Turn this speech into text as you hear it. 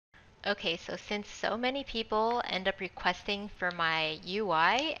Okay, so since so many people end up requesting for my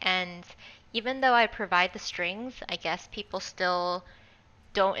UI, and even though I provide the strings, I guess people still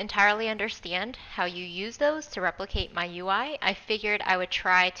don't entirely understand how you use those to replicate my UI, I figured I would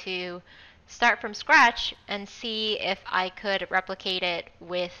try to start from scratch and see if I could replicate it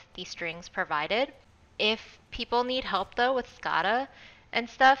with the strings provided. If people need help though with Skada and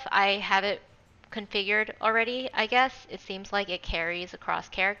stuff, I have it configured already, I guess. It seems like it carries across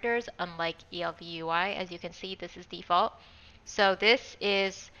characters, unlike ElvUI. As you can see, this is default. So this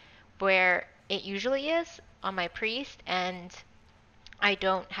is where it usually is on my priest, and I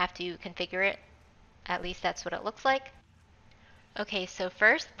don't have to configure it. At least that's what it looks like. Okay, so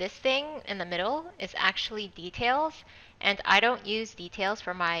first, this thing in the middle is actually details, and I don't use details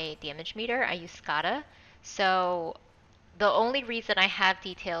for my damage meter. I use Skada. So the only reason I have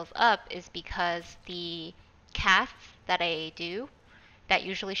details up is because the casts that I do, that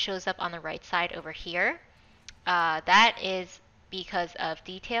usually shows up on the right side over here, that is because of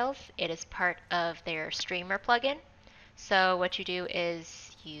details. It is part of their streamer plugin. So what you do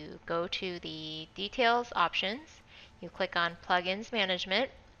is you go to the details options, you click on plugins management,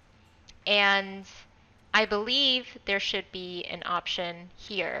 and I believe there should be an option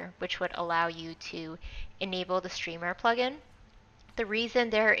here which would allow you to enable the streamer plugin. The reason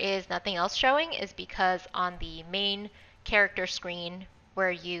there is nothing else showing is because on the main character screen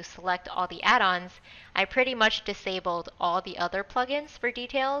where you select all the add-ons, I pretty much disabled all the other plugins for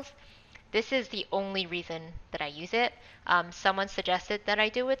details. This is the only reason that I use it. Someone suggested that I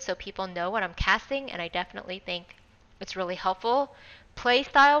do it so people know what I'm casting, and I definitely think it's really helpful.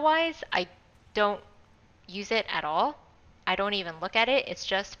 Playstyle wise, I don't use it at all. I don't even look at it. It's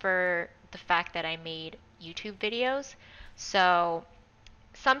just for the fact that I made YouTube videos. So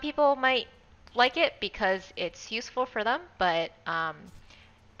some people might like it because it's useful for them, but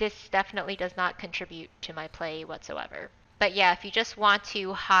this definitely does not contribute to my play whatsoever. But yeah, if you just want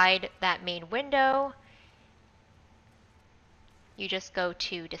to hide that main window, you just go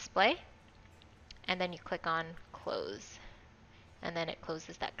to display and then you click on close, and then it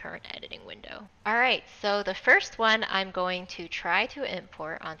closes that current editing window. Alright, so the first one I'm going to try to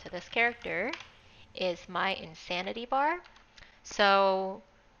import onto this character is my insanity bar. So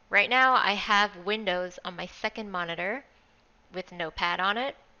right now I have Windows on my second monitor with Notepad on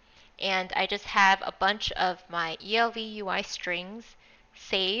it, and I just have a bunch of my ElvUI strings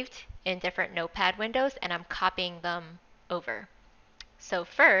saved in different Notepad windows, and I'm copying them over. So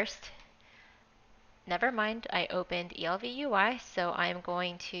first, never mind, I opened ElvUI, so I'm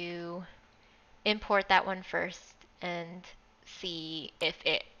going to import that one first and see if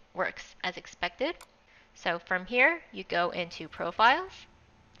it works as expected. So from here, you go into Profiles,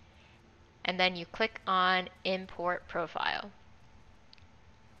 and then you click on Import Profile.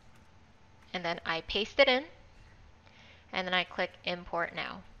 And then I paste it in, and then I click Import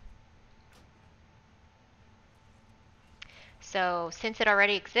Now. So since it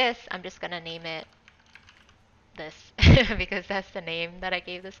already exists, I'm just going to name it this because that's the name that I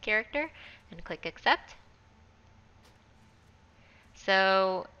gave this character, and click Accept.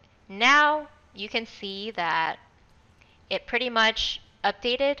 So now you can see that it pretty much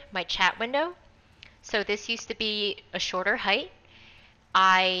updated my chat window. So this used to be a shorter height.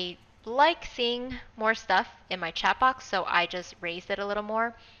 I like seeing more stuff in my chat box, so I just raised it a little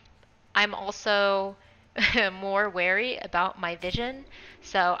more. I'm also more wary about my vision.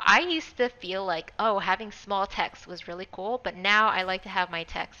 So I used to feel like, oh, having small text was really cool, but now I like to have my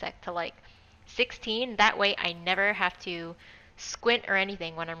text set to like 16. That way I never have to squint or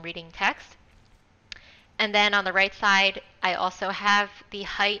anything when I'm reading text. And then on the right side, I also have the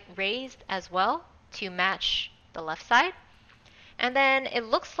height raised as well to match the left side. And then it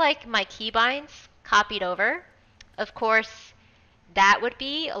looks like my keybinds copied over. Of course, that would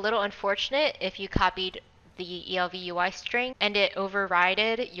be a little unfortunate if you copied the ElvUI string and it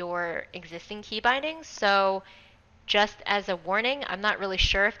overrided your existing key bindings. So just as a warning, I'm not really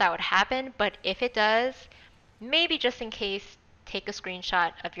sure if that would happen, but if it does, maybe just in case, take a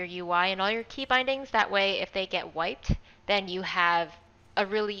screenshot of your UI and all your key bindings. That way, if they get wiped, then you have a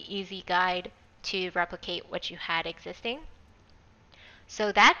really easy guide to replicate what you had existing.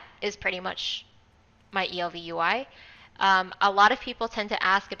 So that is pretty much my ElvUI. A lot of people tend to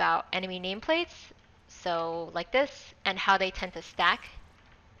ask about enemy nameplates, so like this, and how they tend to stack.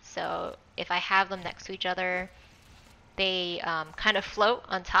 So if I have them next to each other, they kind of float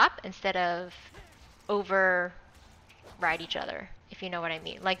on top instead of override each other, if you know what I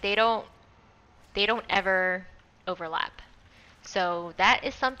mean. Like they don't ever overlap. So that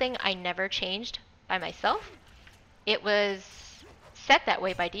is something I never changed by myself. It was set that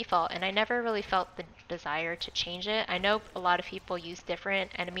way by default, and I never really felt the desire to change it. I know a lot of people use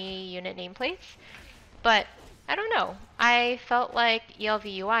different enemy unit nameplates, but I don't know. I felt like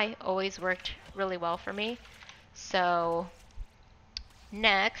ElvUI always worked really well for me. So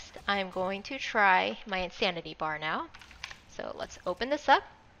next, I'm going to try my insanity bar now. So let's open this up.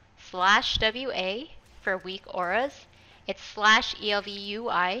 /WA for WeakAuras. It's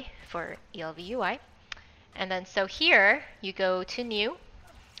 /ElvUI for ElvUI. And then so here, you go to new,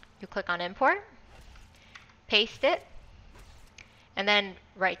 you click on import, paste it, and then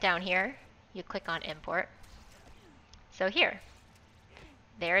right down here, you click on import. So here,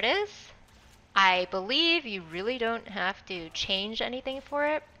 there it is. I believe you really don't have to change anything for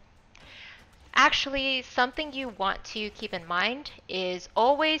it. Actually, something you want to keep in mind is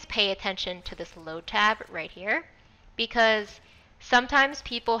always pay attention to this load tab right here, because sometimes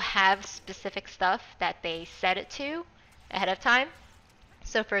people have specific stuff that they set it to ahead of time.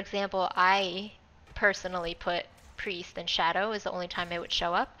 So for example, I personally put priest and shadow is the only time it would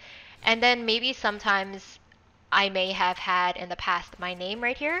show up. And then maybe sometimes I may have had in the past my name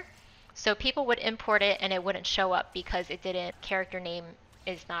right here. So people would import it and it wouldn't show up because it didn't, character name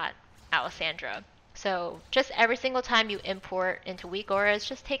is not Alessandra. So just every single time you import into WeakAuras,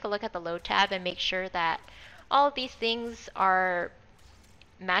 just take a look at the load tab and make sure that all of these things are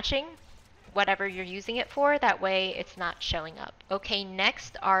matching whatever you're using it for. That way it's not showing up. Okay,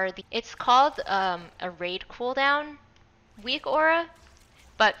 next are it's called a raid cooldown WeakAura,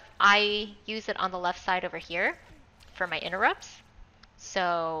 but I use it on the left side over here for my interrupts.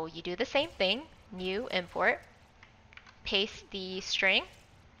 So you do the same thing, new import, paste the string,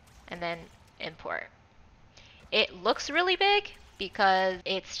 and then import. It looks really big because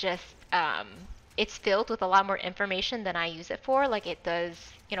it's just it's filled with a lot more information than I use it for. Like it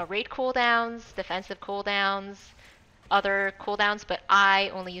does, you know, raid cooldowns, defensive cooldowns, other cooldowns, but I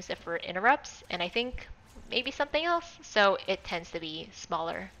only use it for interrupts and I think maybe something else. So it tends to be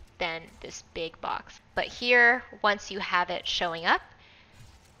smaller than this big box. But here, once you have it showing up,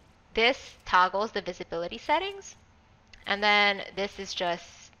 this toggles the visibility settings. And then this is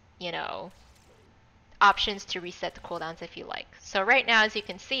just, you know, options to reset the cooldowns if you like. So right now, as you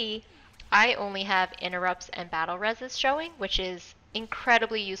can see, I only have interrupts and battle reses showing, which is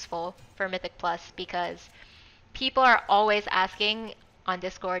incredibly useful for Mythic Plus because people are always asking on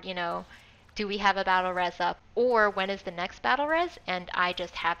Discord, you know, do we have a battle res up or when is the next battle res? And I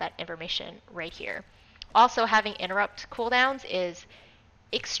just have that information right here. Also, having interrupt cooldowns is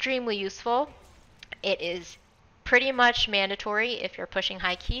extremely useful. It is pretty much mandatory if you're pushing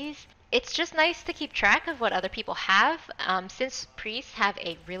high keys. It's just nice to keep track of what other people have. Since priests have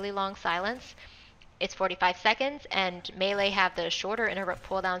a really long silence, it's 45 seconds, and melee have the shorter interrupt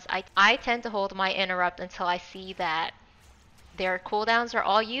cooldowns. I tend to hold my interrupt until I see that their cooldowns are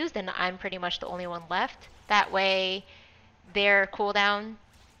all used and I'm pretty much the only one left. That way their cooldown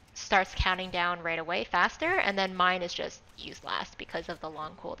starts counting down right away faster, and then mine is just used last because of the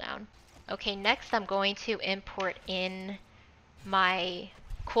long cooldown. Okay, next I'm going to import in my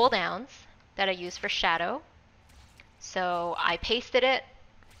cooldowns that I use for shadow. So I pasted it.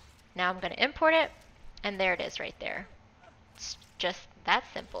 Now I'm going to import it, and there it is right there. It's just that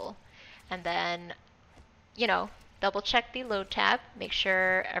simple. And then, you know, double check the load tab, make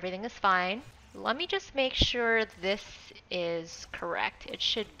sure everything is fine. Let me just make sure this is correct. It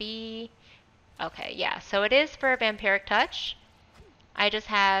should be, okay, yeah, so it is for Vampiric Touch. I just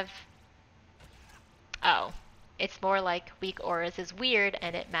have, oh, it's more like WeakAuras is weird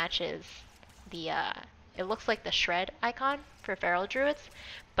and it matches the, it looks like the shred icon for Feral Druids.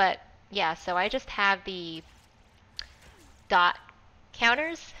 But yeah, so I just have the dot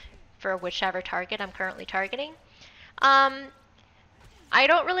counters for whichever target I'm currently targeting. I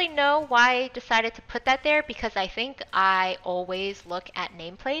don't really know why I decided to put that there because I think I always look at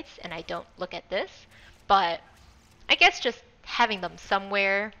nameplates and I don't look at this. But I guess just having them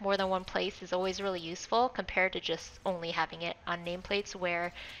somewhere, more than one place, is always really useful compared to just only having it on nameplates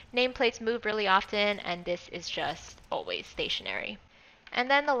where nameplates move really often and this is just always stationary. And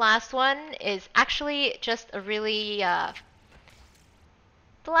then the last one is actually just a really, the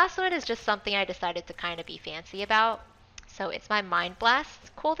last one is just something I decided to kind of be fancy about. So it's my Mind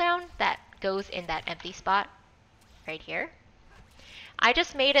Blast cooldown that goes in that empty spot right here. I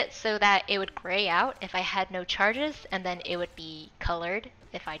just made it so that it would gray out if I had no charges, and then it would be colored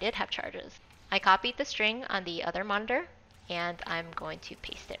if I did have charges. I copied the string on the other monitor, and I'm going to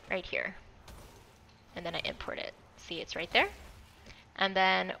paste it right here. And then I import it. See, it's right there. And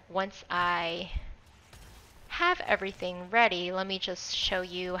then once I have everything ready, let me just show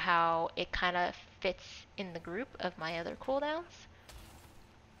you how it kind of fits in the group of my other cooldowns.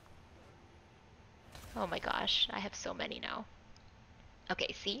 Oh my gosh, I have so many now.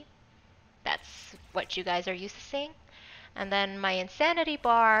 Okay, see? That's what you guys are used to seeing. And then my insanity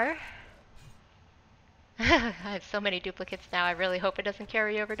bar. I have so many duplicates now. I really hope it doesn't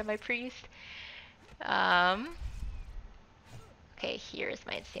carry over to my priest. Okay, here's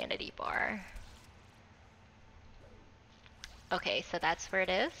my insanity bar. Okay, so that's where it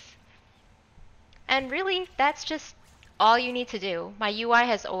is. And really, that's just all you need to do. My UI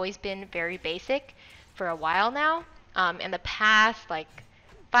has always been very basic for a while now. In the past, like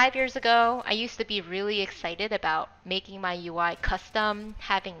 5 years ago, I used to be really excited about making my UI custom,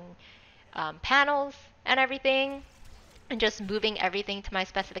 having panels and everything, and just moving everything to my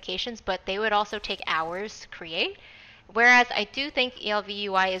specifications, but they would also take hours to create. Whereas I do think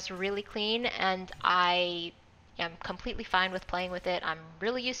ElvUI is really clean, and I am completely fine with playing with it. I'm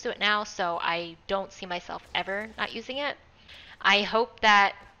really used to it now, so I don't see myself ever not using it. I hope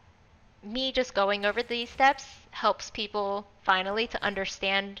that me just going over these steps helps people finally to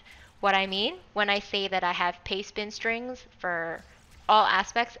understand what I mean when I say that I have paste bin strings for all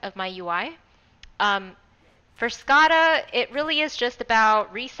aspects of my UI. For Skada, it really is just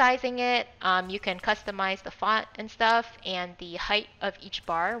about resizing it. You can customize the font and stuff and the height of each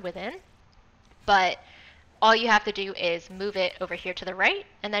bar within. But all you have to do is move it over here to the right,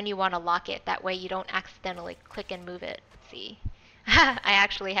 and then you want to lock it. That way you don't accidentally click and move it. See? I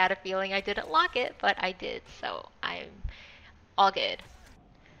actually had a feeling I didn't lock it, but I did, so I'm all good.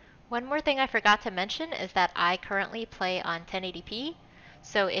 One more thing I forgot to mention is that I currently play on 1080p,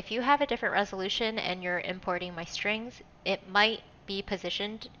 so if you have a different resolution and you're importing my strings, it might be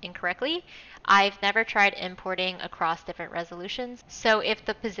positioned incorrectly. I've never tried importing across different resolutions, so if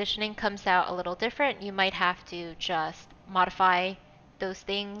the positioning comes out a little different, you might have to just modify those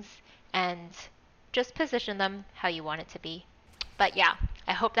things and just position them how you want it to be. But yeah,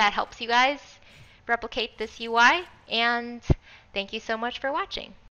 I hope that helps you guys replicate this UI, and thank you so much for watching.